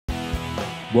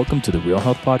Welcome to the Real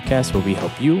Health Podcast, where we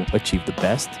help you achieve the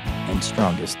best and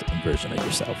strongest version of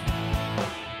yourself.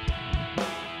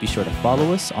 Be sure to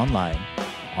follow us online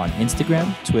on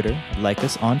Instagram, Twitter, like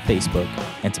us on Facebook,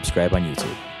 and subscribe on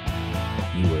YouTube.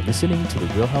 You are listening to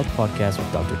the Real Health Podcast with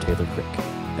Dr. Taylor Crick,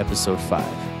 Episode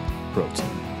 5, Protein.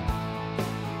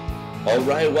 All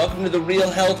right, welcome to the Real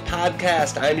Health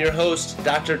Podcast. I'm your host,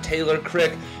 Dr. Taylor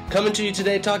Crick, coming to you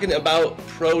today talking about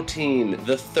protein,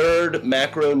 the third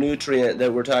macronutrient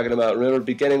that we're talking about. Remember, at the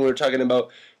beginning we were talking about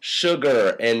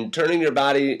sugar and turning your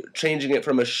body, changing it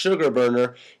from a sugar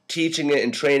burner, teaching it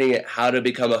and training it how to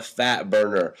become a fat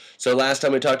burner. So last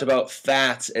time we talked about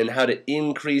fats and how to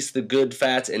increase the good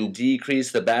fats and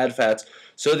decrease the bad fats,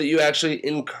 so that you actually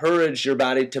encourage your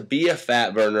body to be a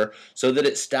fat burner so that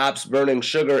it stops burning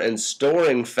sugar and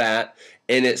storing fat,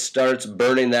 and it starts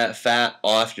burning that fat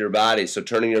off your body, so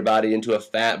turning your body into a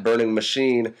fat burning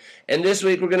machine. And this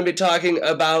week we're going to be talking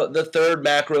about the third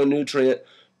macronutrient,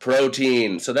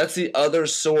 protein. So that's the other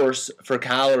source for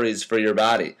calories for your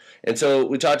body. And so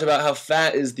we talked about how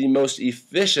fat is the most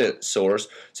efficient source,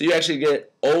 so you actually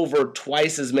get over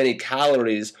twice as many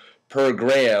calories per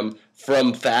gram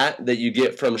from fat that you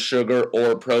get from sugar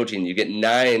or protein. You get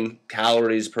 9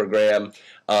 calories per gram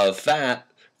of fat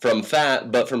from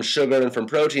fat, but from sugar and from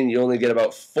protein you only get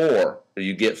about 4, or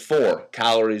you get 4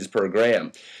 calories per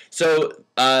gram. So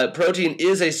protein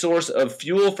is a source of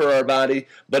fuel for our body,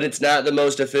 but it's not the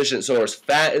most efficient source.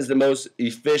 Fat is the most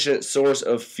efficient source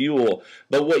of fuel.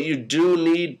 But what you do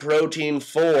need protein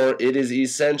for, it is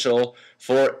essential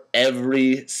for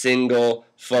every single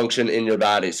function in your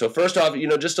body. So first off,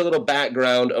 just a little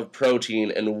background of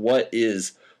protein and what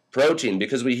is protein,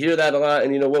 because we hear that a lot,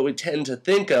 and what we tend to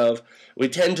think of,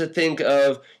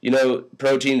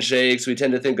 protein shakes. We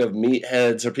tend to think of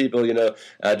meatheads, or people,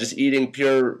 just eating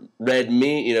pure red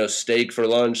meat, steak for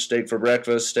lunch, steak for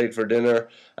breakfast, steak for dinner,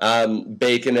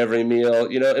 bacon every meal,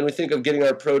 and we think of getting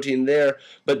our protein there,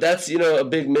 but that's, a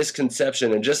big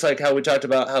misconception. And just like how we talked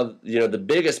about how, the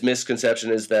biggest misconception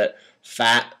is that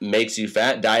fat makes you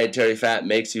fat, dietary fat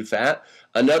makes you fat.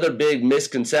 Another big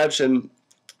misconception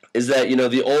is that,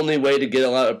 the only way to get a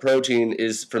lot of protein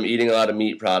is from eating a lot of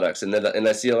meat products. And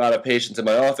I see a lot of patients in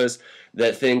my office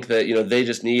that think that, they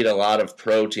just need a lot of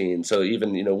protein. So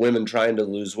even, women trying to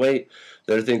lose weight,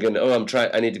 they're thinking,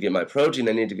 I need to get my protein,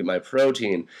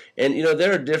 And,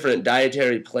 there are different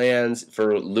dietary plans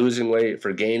for losing weight,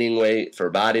 for gaining weight,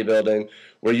 for bodybuilding,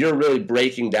 where you're really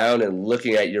breaking down and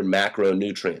looking at your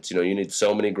macronutrients. You need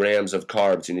so many grams of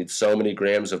carbs, you need so many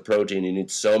grams of protein, you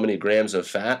need so many grams of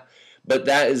fat. But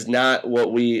that is not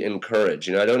what we encourage.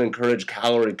 I don't encourage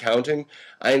calorie counting.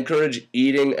 I encourage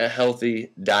eating a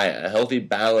healthy diet, a healthy,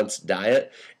 balanced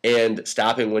diet, and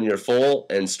stopping when you're full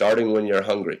and starting when you're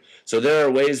hungry. So there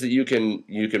are ways that you can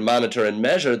monitor and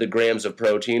measure the grams of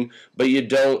protein, but you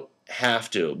don't have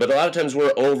to. But a lot of times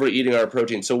we're overeating our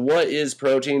protein. So what is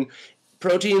protein?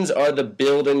 Proteins are the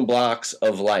building blocks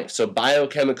of life. So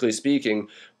biochemically speaking,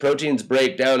 proteins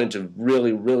break down into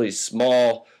really, really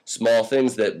small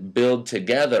things that build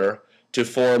together to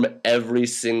form every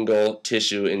single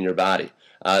tissue in your body.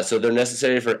 So they're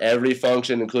necessary for every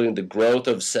function, including the growth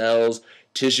of cells,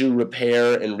 tissue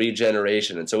repair, and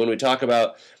regeneration. And so when we talk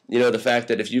about, the fact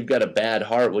that if you've got a bad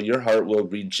heart, well, your heart will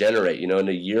regenerate. In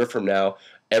a year from now,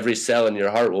 every cell in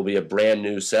your heart will be a brand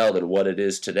new cell than what it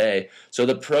is today. So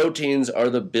the proteins are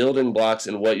the building blocks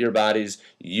in what your body's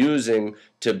using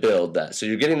to build that. So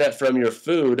you're getting that from your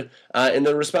food, and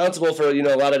they're responsible for,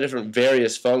 a lot of different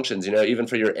various functions, even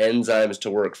for your enzymes to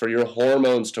work, for your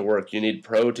hormones to work, you need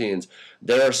proteins.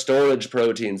 There are storage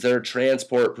proteins, there are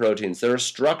transport proteins, there are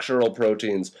structural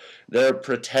proteins, there are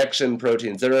protection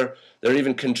proteins, there are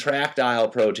even contractile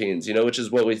proteins, which is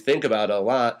what we think about a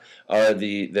lot, are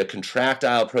the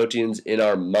contractile proteins in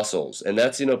our muscles. And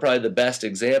that's, probably the best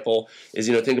example is,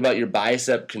 think about your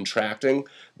bicep contracting.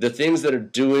 The things that are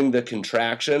doing the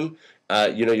contraction,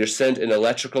 you're sent an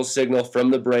electrical signal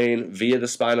from the brain via the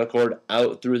spinal cord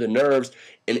out through the nerves,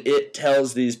 and it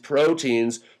tells these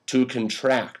proteins to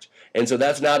contract. And so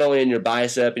that's not only in your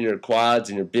bicep and your quads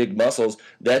and your big muscles,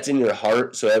 that's in your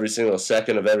heart. So every single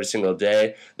second of every single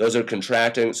day, those are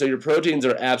contracting. So your proteins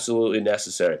are absolutely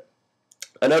necessary.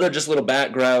 Another just little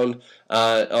background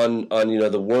on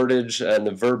the wordage and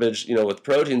the verbiage with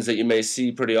proteins that you may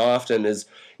see pretty often is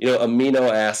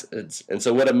amino acids. And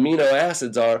so what amino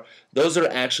acids are, those are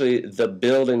actually the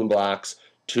building blocks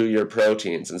to your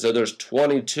proteins. And so there's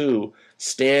 22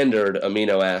 standard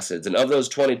amino acids, and of those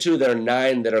 22, there are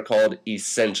 9 that are called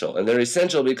essential. And they're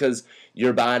essential because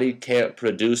your body can't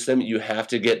produce them. You have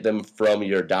to get them from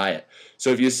your diet. So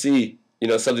if you see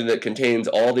something that contains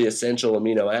all the essential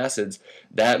amino acids,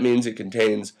 that means it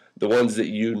contains the ones that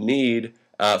you need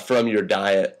from your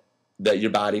diet that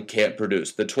your body can't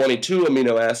produce. The 22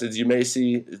 amino acids, you may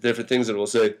see different things that will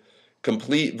say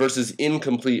complete versus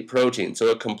incomplete protein. So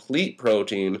a complete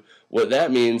protein, what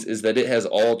that means is that it has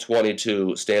all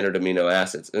 22 standard amino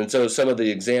acids. And so some of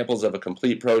the examples of a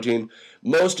complete protein,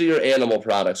 most of your animal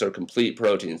products are complete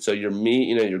proteins. So your meat,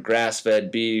 your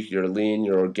grass-fed beef, your lean,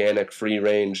 your organic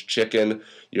free-range chicken,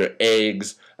 your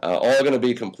eggs, all going to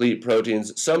be complete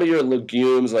proteins. Some of your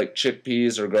legumes like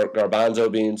chickpeas or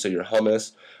garbanzo beans, so your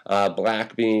hummus,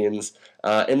 black beans,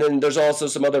 and then there's also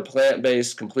some other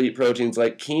plant-based complete proteins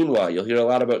like quinoa. You'll hear a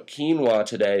lot about quinoa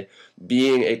today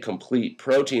being a complete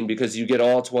protein because you get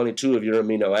all 22 of your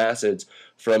amino acids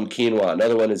from quinoa.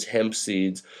 Another one is hemp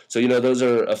seeds. So, those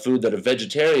are a food that a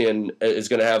vegetarian is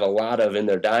going to have a lot of in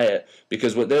their diet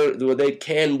because what they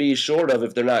can be short of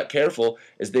if they're not careful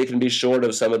is they can be short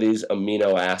of some of these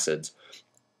amino acids.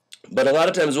 But a lot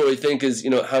of times what we think is,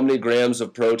 how many grams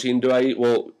of protein do I eat?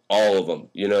 Well, all of them,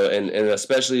 and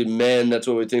especially men, that's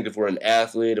what we think if we're an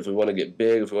athlete, if we want to get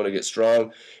big, if we want to get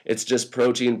strong. It's just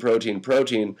protein, protein,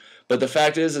 protein. But the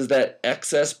fact is that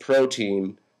excess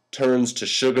protein turns to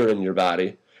sugar in your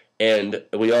body. And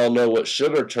we all know what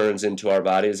sugar turns into our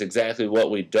body is exactly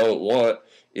what we don't want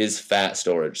is fat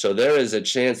storage. So there is a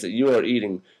chance that you are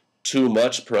eating too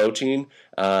much protein.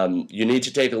 You need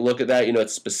to take a look at that.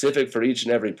 It's specific for each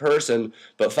and every person,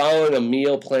 but following a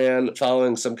meal plan,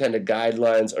 following some kind of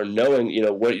guidelines, or knowing,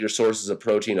 what your sources of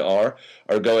protein are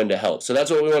going to help. So that's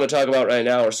what we want to talk about right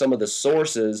now are some of the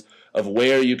sources of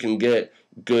where you can get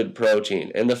good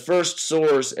protein. And the first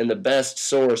source and the best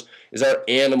source is our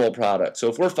animal product. So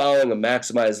if we're following a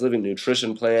maximized living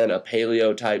nutrition plan, a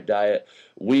paleo type diet,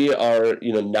 we are,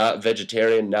 not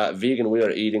vegetarian, not vegan. We are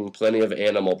eating plenty of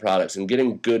animal products and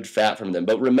getting good fat from them.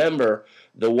 But remember,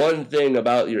 the one thing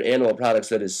about your animal products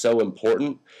that is so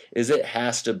important is it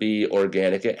has to be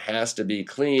organic. It has to be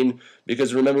clean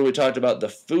because remember we talked about the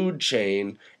food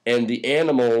chain and the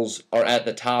animals are at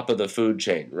the top of the food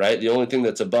chain, right? The only thing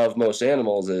that's above most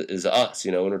animals is us,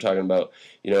 when we're talking about,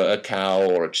 a cow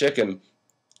or a chicken.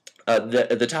 At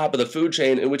the top of the food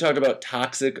chain, and we talked about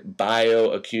toxic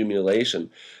bioaccumulation.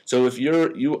 So if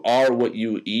you are what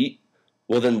you eat,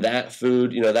 well then that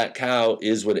food, that cow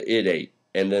is what it ate,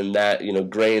 and then that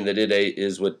grain that it ate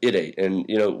is what it ate, and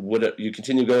you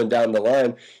continue going down the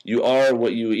line. You are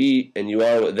what you eat, and you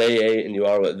are what they ate, and you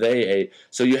are what they ate.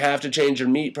 So you have to change your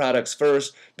meat products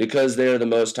first because they are the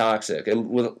most toxic. And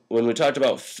when we talked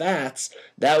about fats,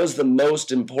 that was the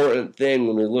most important thing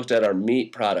when we looked at our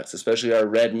meat products, especially our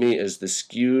red meat, is the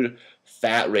skewed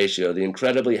fat ratio, the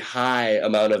incredibly high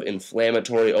amount of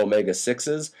inflammatory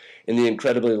omega-6s and the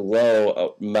incredibly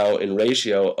low amount in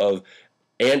ratio of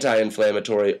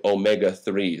anti-inflammatory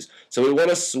omega-3s. So we want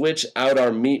to switch out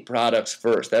our meat products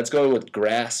first. That's going with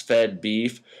grass-fed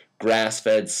beef,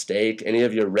 grass-fed steak. Any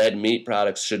of your red meat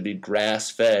products should be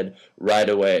grass-fed right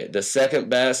away. The second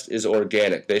best is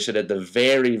organic. They should at the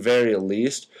very, very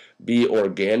least be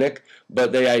organic,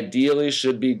 but they ideally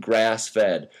should be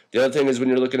grass-fed. The other thing is when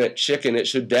you're looking at chicken, it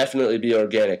should definitely be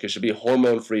organic. It should be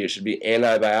hormone-free. It should be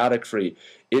antibiotic-free.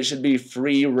 It should be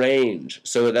free range.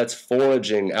 So that's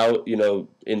foraging out,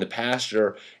 in the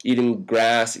pasture, eating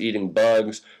grass, eating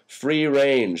bugs. Free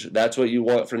range, that's what you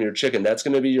want from your chicken. That's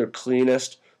going to be your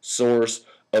cleanest source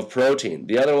of protein.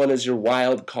 The other one is your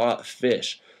wild caught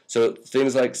fish. So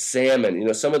things like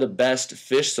salmon, some of the best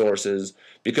fish sources,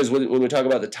 because when we talk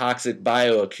about the toxic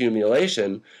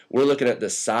bioaccumulation, we're looking at the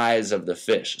size of the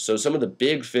fish. So some of the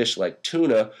big fish like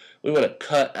tuna, we want to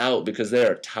cut out because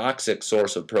they're a toxic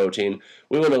source of protein.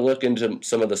 We want to look into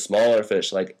some of the smaller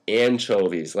fish like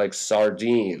anchovies, like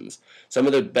sardines. Some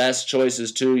of the best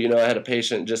choices too, I had a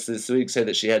patient just this week say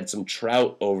that she had some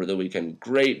trout over the weekend.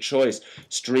 Great choice.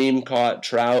 Stream caught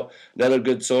trout. Another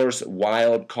good source,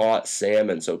 wild caught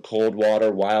salmon. So cold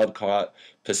water, wild caught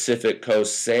Pacific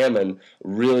Coast salmon,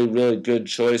 really, really good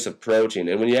choice of protein.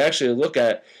 And when you actually look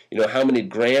at, how many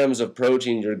grams of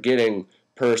protein you're getting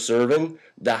per serving,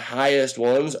 the highest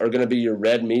ones are going to be your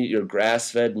red meat, your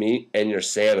grass-fed meat, and your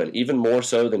salmon, even more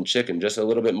so than chicken, just a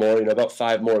little bit more, about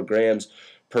 5 more grams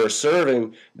per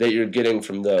serving that you're getting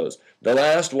from those. The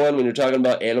last one when you're talking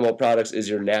about animal products is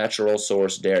your natural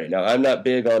source dairy. Now, I'm not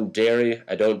big on dairy.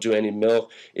 I don't do any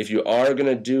milk. If you are going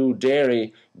to do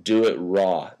dairy, do it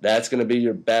raw. That's going to be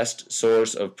your best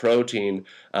source of protein.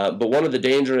 But one of the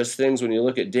dangerous things when you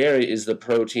look at dairy is the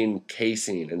protein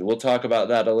casein, and we'll talk about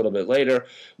that a little bit later.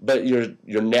 But your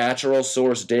natural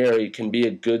source dairy can be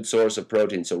a good source of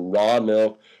protein. So raw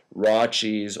milk, raw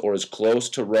cheese or as close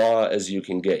to raw as you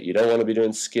can get. You don't want to be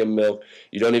doing skim milk.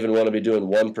 You don't even want to be doing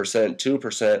 1%,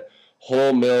 2%.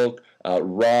 Whole milk,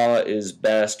 raw is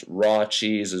best. Raw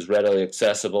cheese is readily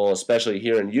accessible, especially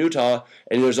here in Utah.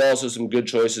 And there's also some good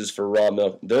choices for raw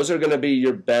milk. Those are going to be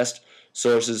your best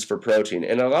sources for protein.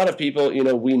 And a lot of people,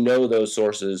 we know those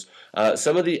sources.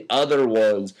 Some of the other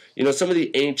ones, some of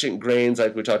the ancient grains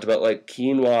like we talked about, like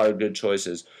quinoa, are good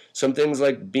choices. Some things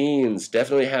like beans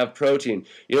definitely have protein.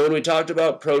 When we talked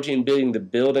about protein being the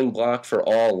building block for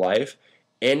all life,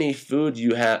 any food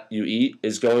you eat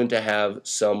is going to have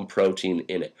some protein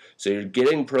in it. So you're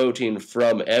getting protein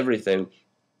from everything.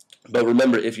 But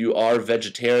remember, if you are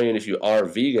vegetarian, if you are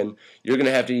vegan, you're going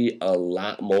to have to eat a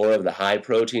lot more of the high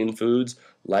protein foods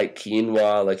like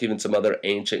quinoa, like even some other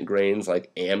ancient grains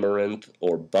like amaranth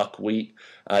or buckwheat.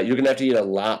 You're going to have to eat a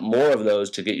lot more of those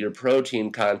to get your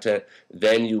protein content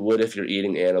than you would if you're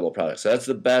eating animal products. So that's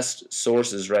the best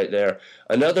sources right there.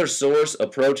 Another source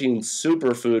of protein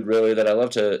superfood, really, that I love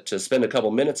to spend a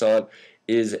couple minutes on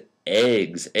is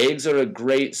eggs. Eggs are a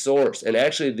great source, and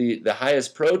actually the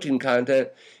highest protein content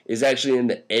is actually in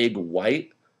the egg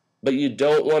white, but you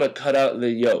don't want to cut out the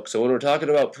yolk. So when we're talking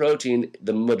about protein,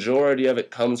 the majority of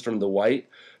it comes from the white,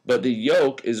 but the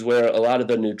yolk is where a lot of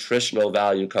the nutritional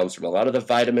value comes from. A lot of the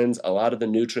vitamins, a lot of the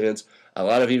nutrients, a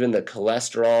lot of even the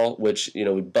cholesterol, which,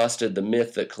 we busted the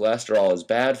myth that cholesterol is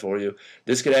bad for you.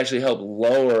 This can actually help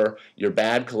lower your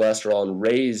bad cholesterol and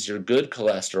raise your good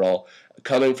cholesterol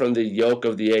coming from the yolk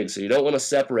of the egg. So you don't want to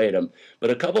separate them.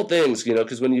 But a couple things,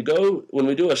 because when we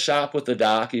do a shop with the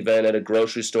doc event at a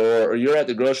grocery store, or you're at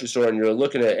the grocery store and you're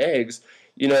looking at eggs,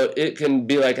 it can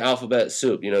be like alphabet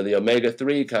soup. The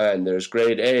omega-3 kind, there's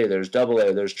grade A, there's double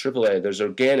A, there's triple A, there's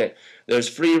organic, there's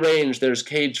free range, there's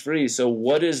cage-free. So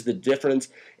what is the difference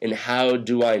and how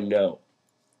do I know?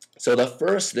 So the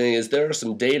first thing is there are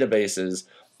some databases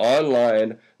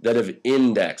online that have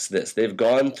indexed this. They've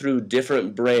gone through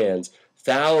different brands,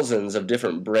 thousands of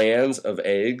different brands of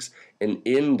eggs, and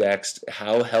indexed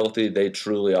how healthy they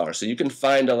truly are. So you can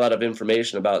find a lot of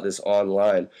information about this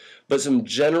online. But some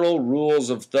general rules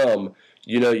of thumb,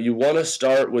 you want to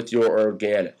start with your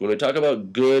organic. When we talk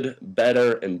about good,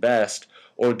 better, and best,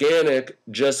 organic,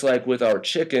 just like with our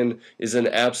chicken, is an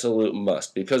absolute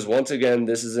must because, once again,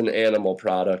 this is an animal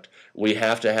product. We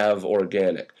have to have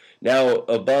organic. Now,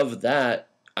 above that,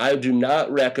 I do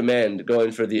not recommend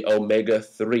going for the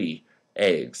omega-3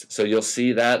 eggs. So you'll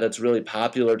see that's really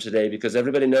popular today because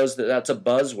everybody knows that that's a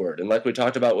buzzword. And like we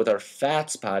talked about with our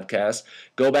fats podcast,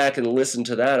 go back and listen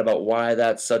to that about why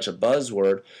that's such a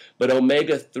buzzword. But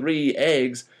omega-3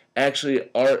 eggs actually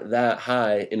aren't that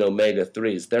high in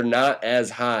omega-3s. They're not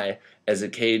as high as a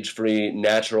cage-free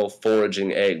natural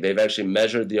foraging egg. They've actually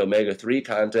measured the omega-3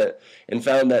 content and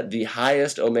found that the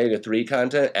highest omega-3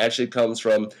 content actually comes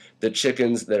from the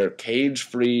chickens that are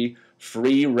cage-free.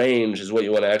 Free range is what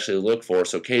you want to actually look for.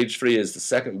 So cage-free is the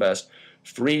second best.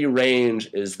 Free range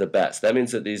is the best. That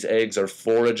means that these eggs are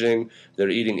foraging, they're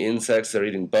eating insects, they're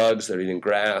eating bugs, they're eating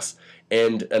grass.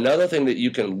 And another thing that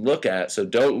you can look at, so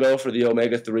don't go for the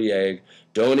omega-3 egg,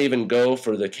 don't even go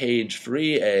for the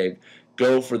cage-free egg,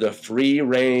 go for the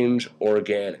free-range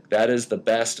organic. That is the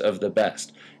best of the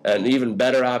best. An even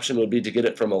better option would be to get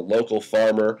it from a local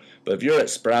farmer. But if you're at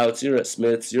Sprouts, you're at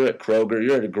Smith's, you're at Kroger,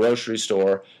 you're at a grocery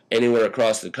store anywhere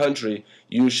across the country,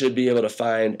 you should be able to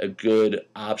find a good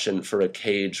option for a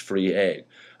cage-free egg.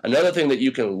 Another thing that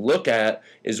you can look at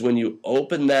is when you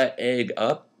open that egg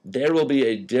up, there will be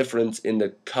a difference in the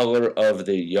color of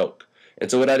the yolk.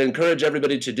 And so what I'd encourage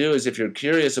everybody to do is, if you're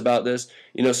curious about this,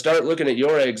 start looking at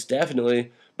your eggs,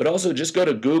 definitely, but also just go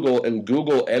to Google and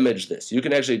Google image this. You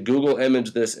can actually Google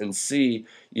image this and see,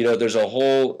 there's a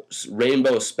whole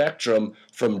rainbow spectrum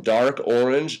from dark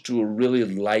orange to a really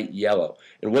light yellow.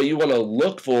 And what you want to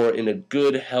look for in a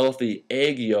good, healthy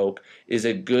egg yolk is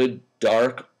a good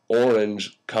dark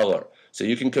orange color. So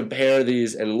you can compare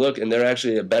these and look, and they're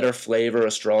actually a better flavor,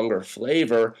 a stronger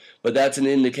flavor, but that's an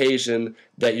indication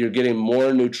that you're getting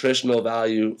more nutritional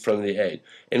value from the egg.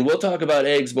 And we'll talk about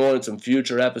eggs more in some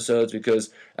future episodes because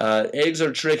eggs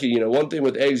are tricky. One thing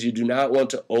with eggs, you do not want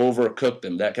to overcook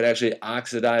them. That can actually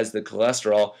oxidize the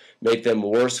cholesterol, make them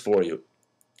worse for you.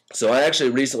 So I actually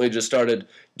recently just started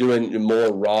doing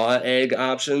more raw egg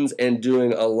options and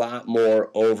doing a lot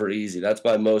more over easy. That's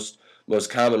my most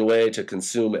common way to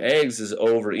consume eggs is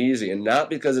over easy, and not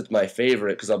because it's my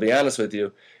favorite, because I'll be honest with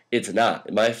you, it's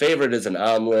not. My favorite is an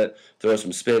omelet, throw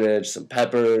some spinach, some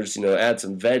peppers, add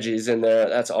some veggies in there.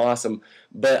 That's awesome.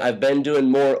 But I've been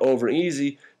doing more over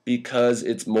easy because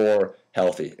it's more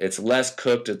healthy. It's less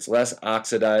cooked, it's less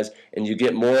oxidized, and you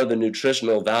get more of the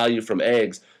nutritional value from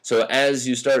eggs. So as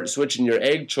you start switching your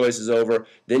egg choices over,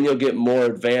 then you'll get more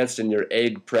advanced in your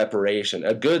egg preparation.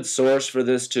 A good source for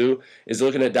this too is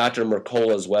looking at Dr.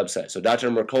 Mercola's website. So Dr.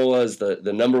 Mercola is the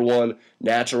 #1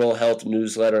 natural health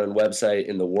newsletter and website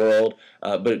in the world,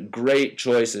 but great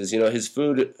choices. His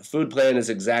food plan is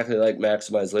exactly like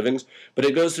Maximize Living's, but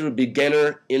it goes through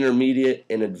beginner, intermediate,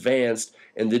 and advanced,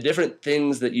 and the different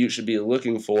things that you should be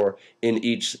looking for in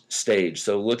each stage.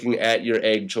 So looking at your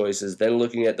egg choices, then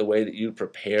looking at the way that you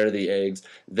prepare the eggs,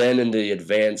 then in the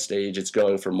advanced stage, it's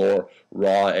going for more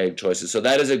raw egg choices. So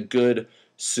that is a good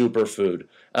superfood.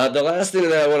 The last thing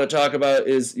that I want to talk about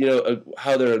is,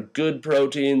 how there are good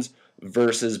proteins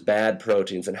versus bad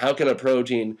proteins, and how can a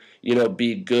protein,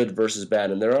 be good versus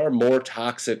bad. And there are more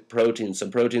toxic proteins, some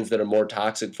proteins that are more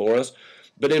toxic for us.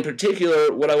 But in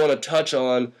particular, what I want to touch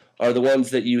on are the ones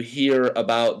that you hear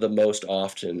about the most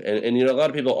often. And a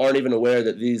lot of people aren't even aware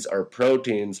that these are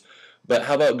proteins, but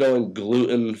how about going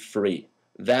gluten-free?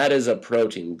 That is a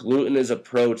protein. Gluten is a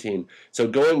protein. So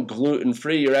going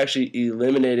gluten-free, you're actually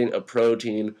eliminating a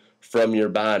protein from your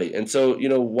body. And so,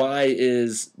 why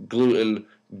is gluten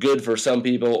good for some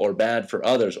people or bad for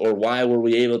others? Or why were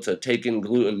we able to take in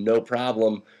gluten no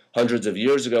problem hundreds of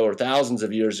years ago or thousands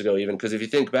of years ago even? Because if you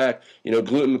think back,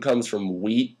 gluten comes from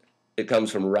wheat, it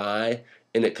comes from rye,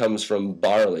 and it comes from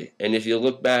barley. And if you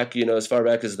look back, as far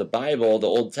back as the Bible, the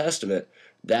Old Testament,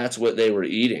 that's what they were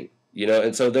eating.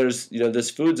 And so there's, these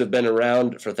foods have been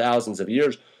around for thousands of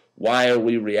years. Why are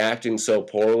we reacting so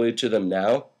poorly to them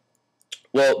now?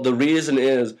 Well, the reason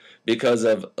is because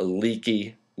of a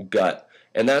leaky gut.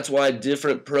 And that's why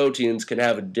different proteins can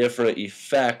have a different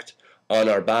effect on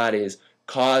our bodies,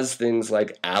 cause things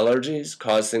like allergies,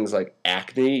 cause things like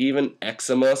acne, even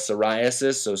eczema,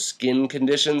 psoriasis. So skin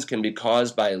conditions can be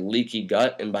caused by leaky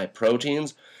gut and by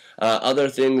proteins. Other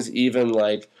things even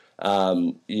like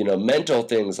mental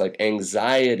things like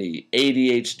anxiety,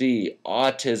 ADHD,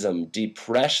 autism,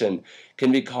 depression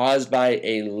can be caused by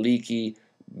a leaky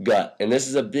gut. And this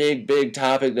is a big, big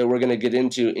topic that we're going to get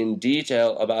into in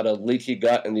detail about a leaky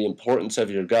gut and the importance of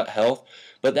your gut health.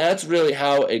 But that's really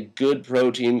how a good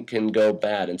protein can go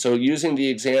bad. And so using the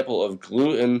example of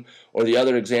gluten, or the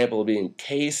other example being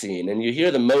casein, and you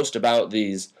hear the most about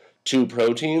these two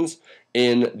proteins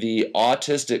in the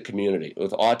autistic community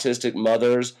with autistic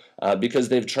mothers because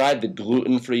they've tried the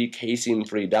gluten-free,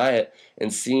 casein-free diet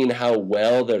and seen how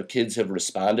well their kids have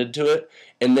responded to it.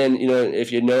 And then,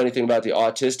 if you know anything about the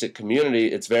autistic community,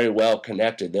 it's very well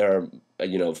connected. There are,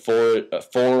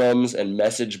 forums and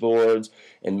message boards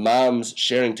and moms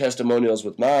sharing testimonials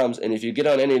with moms. And if you get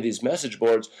on any of these message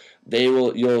boards,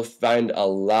 you'll find a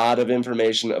lot of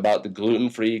information about the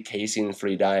gluten-free,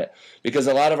 casein-free diet, because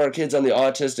a lot of our kids on the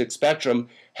autistic spectrum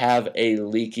have a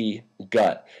leaky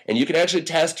gut. And you can actually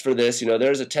test for this.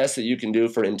 There's a test that you can do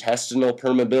for intestinal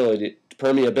permeability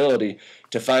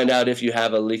to find out if you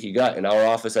have a leaky gut. In our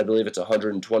office, I believe it's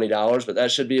 $120, but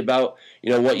that should be about,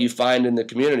 what you find in the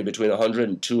community, between $100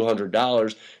 and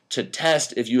 $200 to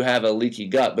test if you have a leaky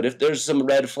gut. But if there's some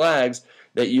red flags,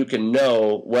 that you can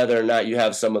know whether or not you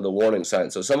have some of the warning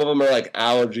signs. So some of them are like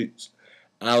allergies,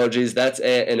 that's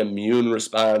an immune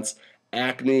response.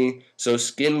 Acne, so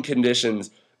skin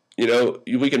conditions.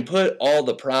 We can put all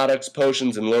the products,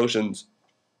 potions, and lotions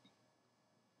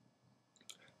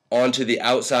onto the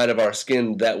outside of our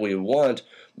skin that we want,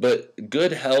 but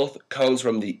good health comes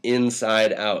from the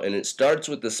inside out, and it starts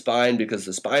with the spine because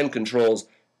the spine controls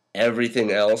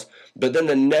everything else. But then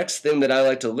the next thing that I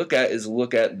like to look at is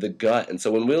look at the gut. And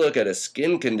so when we look at a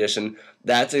skin condition,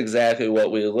 that's exactly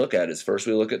what we look at. Is first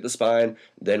we look at the spine,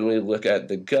 then we look at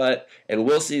the gut, and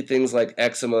we'll see things like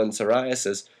eczema and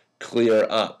psoriasis clear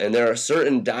up. And there are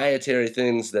certain dietary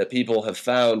things that people have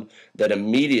found that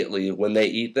immediately when they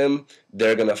eat them,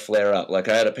 they're going to flare up. Like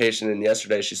I had a patient in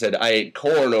yesterday, she said, I ate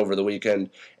corn over the weekend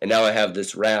and now I have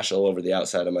this rash all over the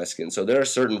outside of my skin. So there are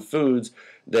certain foods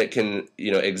that can,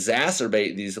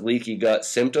 exacerbate these leaky gut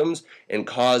symptoms and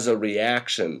cause a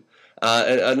reaction.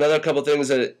 And another couple things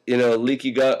that, leaky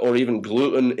gut or even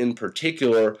gluten in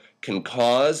particular can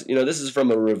cause, this is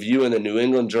from a review in the New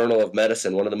England Journal of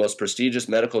Medicine, one of the most prestigious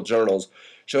medical journals,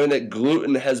 showing that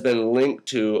gluten has been linked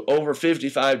to over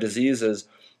 55 diseases,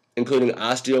 including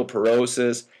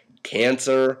osteoporosis,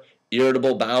 cancer,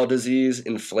 irritable bowel disease,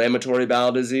 inflammatory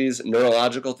bowel disease,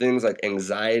 neurological things like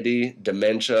anxiety,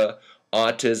 dementia,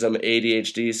 autism,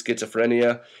 ADHD,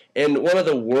 schizophrenia. And one of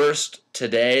the worst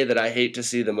today that I hate to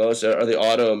see the most are the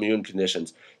autoimmune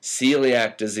conditions.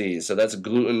 Celiac disease, so that's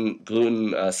gluten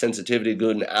sensitivity,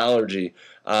 gluten allergy,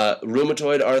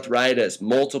 rheumatoid arthritis,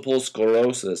 multiple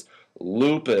sclerosis,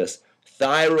 lupus,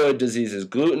 thyroid diseases.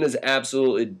 Gluten is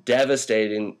absolutely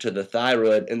devastating to the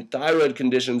thyroid, and thyroid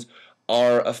conditions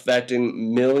are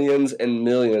affecting millions and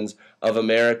millions of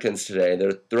Americans today.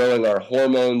 They're throwing our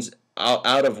hormones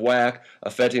out of whack,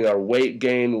 affecting our weight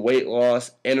gain, weight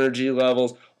loss, energy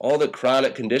levels. All the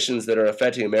chronic conditions that are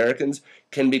affecting Americans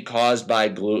can be caused by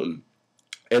gluten.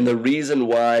 And the reason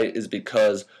why is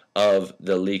because of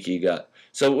the leaky gut.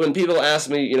 So when people ask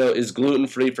me, is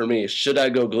gluten-free for me? Should I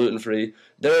go gluten-free?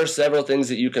 There are several things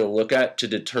that you can look at to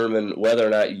determine whether or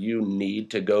not you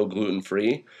need to go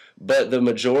gluten-free. But the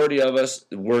majority of us,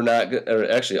 we're not,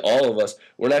 or actually all of us,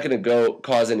 we're not going to go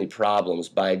cause any problems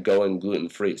by going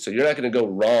gluten-free. So you're not going to go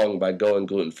wrong by going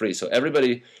gluten-free. So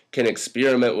everybody can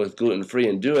experiment with gluten-free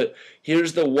and do it.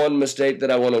 Here's the one mistake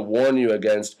that I want to warn you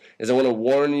against, is I want to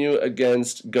warn you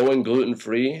against going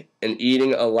gluten-free and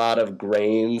eating a lot of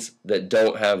grains that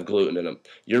don't have gluten in them.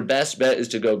 Your best bet is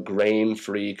to go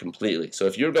grain-free completely. So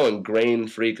if you're going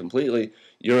grain-free completely,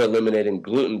 you're eliminating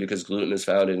gluten because gluten is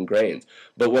found in grains.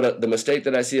 But the mistake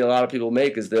that I see a lot of people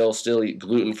make is they'll still eat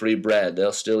gluten-free bread,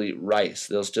 they'll still eat rice,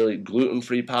 they'll still eat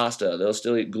gluten-free pasta, they'll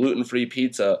still eat gluten-free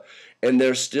pizza, and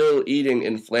they're still eating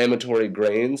inflammatory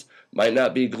grains. Might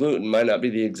not be gluten, might not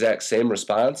be the exact same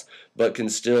response, but can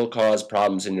still cause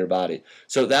problems in your body.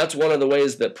 So that's one of the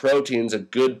ways that proteins, a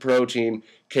good protein,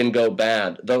 can go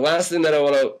bad. The last thing that I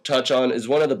want to touch on is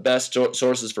one of the best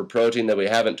sources for protein that we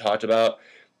haven't talked about,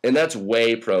 and that's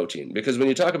whey protein. Because when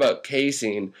you talk about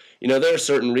casein, there are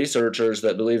certain researchers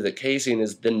that believe that casein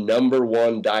is the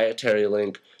 #1 dietary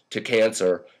link to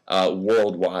cancer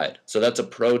worldwide. So that's a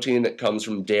protein that comes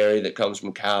from dairy, that comes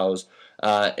from cows,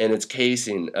 and it's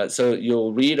casein. So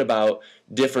you'll read about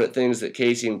different things that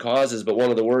casein causes, but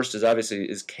one of the worst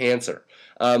is cancer.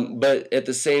 But at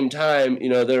the same time,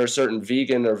 there are certain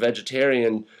vegan or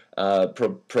vegetarian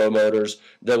promoters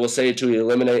that will say to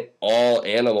eliminate all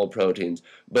animal proteins.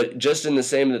 But just in the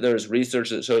same that there's research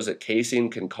that shows that casein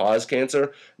can cause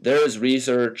cancer, there is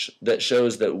research that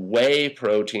shows that whey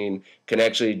protein can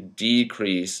actually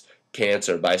decrease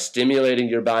cancer by stimulating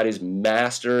your body's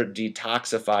master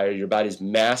detoxifier, your body's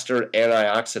master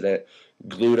antioxidant,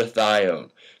 glutathione.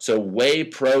 So whey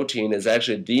protein is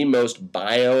actually the most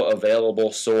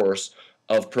bioavailable source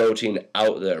of protein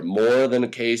out there, more than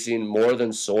casein, more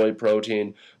than soy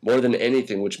protein, more than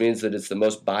anything, which means that it's the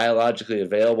most biologically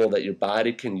available, that your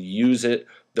body can use it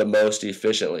the most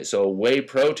efficiently. So whey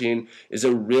protein is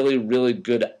a really, really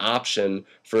good option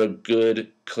for a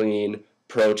good, clean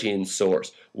protein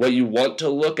source. What you want to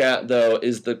look at, though,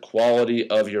 is the quality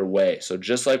of your whey. So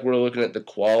just like we're looking at the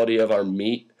quality of our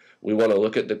meat, we want to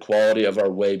look at the quality of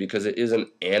our whey because it is an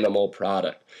animal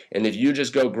product. And if you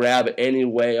just go grab any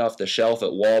whey off the shelf at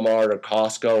Walmart or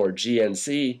Costco or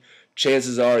GNC,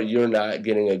 chances are you're not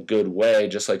getting a good whey,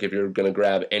 just like if you're going to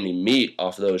grab any meat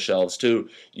off those shelves too.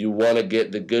 You want to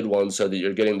get the good ones so that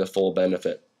you're getting the full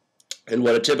benefit. And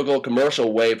what a typical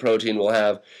commercial whey protein will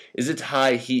have is its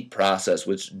high heat process,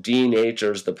 which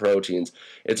denatures the proteins.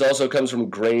 It also comes from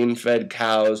grain-fed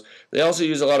cows. They also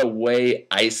use a lot of whey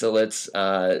isolates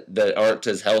that aren't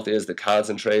as healthy as the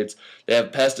concentrates. They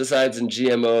have pesticides and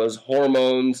GMOs,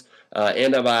 hormones,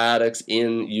 antibiotics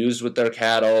used with their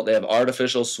cattle. They have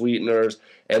artificial sweeteners,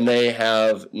 and they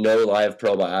have no live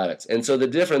probiotics. And so the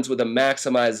difference with a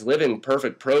Maximized Living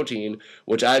Perfect Protein,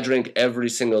 which I drink every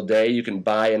single day, you can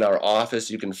buy in our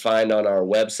office, you can find on our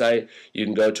website, you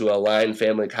can go to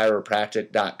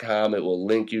AlignFamilyChiropractic.com, it will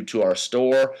link you to our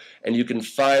store, and you can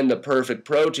find the perfect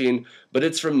protein, but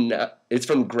it's from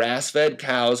grass-fed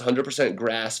cows, 100%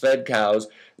 grass-fed cows.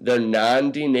 They're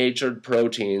non-denatured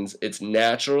proteins. It's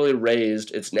naturally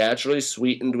raised. It's naturally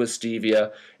sweetened with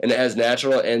stevia, and it has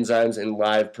natural enzymes and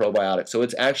live probiotics. So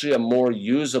it's actually a more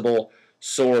usable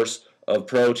source of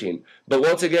protein. But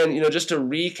once again, just to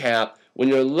recap, when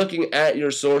you're looking at your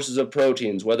sources of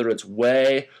proteins, whether it's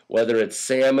whey, whether it's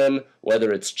salmon,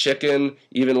 whether it's chicken,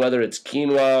 even whether it's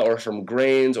quinoa or from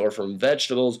grains or from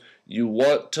vegetables, you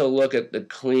want to look at the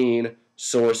clean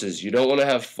sources. You don't want to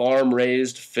have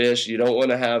farm-raised fish. You don't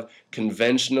want to have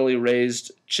conventionally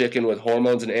raised chicken with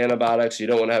hormones and antibiotics. You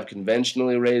don't want to have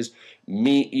conventionally raised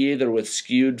meat either with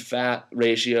skewed fat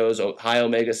ratios, high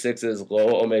omega-6s,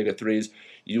 low omega-3s.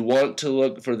 You want to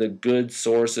look for the good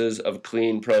sources of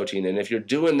clean protein. And if you're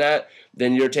doing that,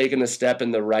 then you're taking a step in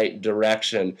the right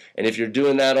direction. And if you're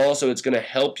doing that also, it's going to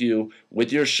help you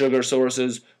with your sugar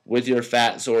sources, with your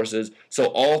fat sources. So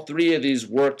all three of these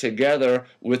work together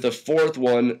with the fourth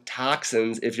one,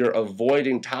 toxins. If you're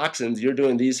avoiding toxins, you're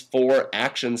doing these 4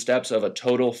 action steps of a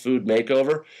total food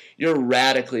makeover. You're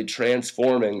radically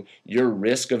transforming your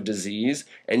risk of disease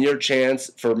and your chance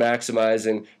for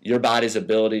maximizing your body's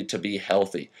ability to be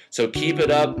healthy. So keep it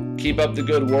up. Keep up the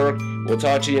good work. We'll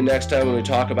talk to you next time when we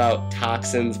talk about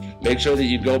toxins. Make sure that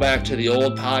you go back to the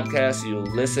old podcasts, you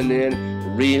listen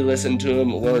in, re-listen to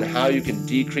them, learn how you can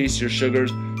decrease your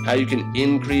sugars, how you can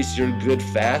increase your good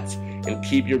fats, and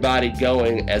keep your body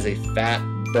going as a fat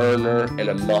burner and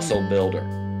a muscle builder.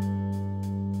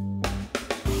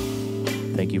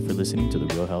 Thank you for listening to the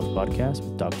Real Health Podcast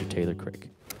with Dr. Taylor Crick.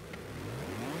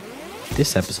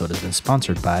 This episode has been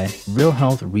sponsored by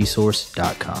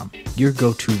RealHealthResource.com, your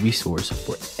go-to resource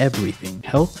for everything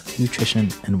health, nutrition,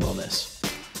 and wellness.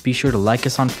 Be sure to like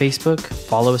us on Facebook,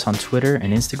 follow us on Twitter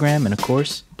and Instagram, and of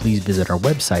course, please visit our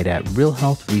website at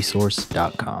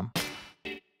RealHealthResource.com.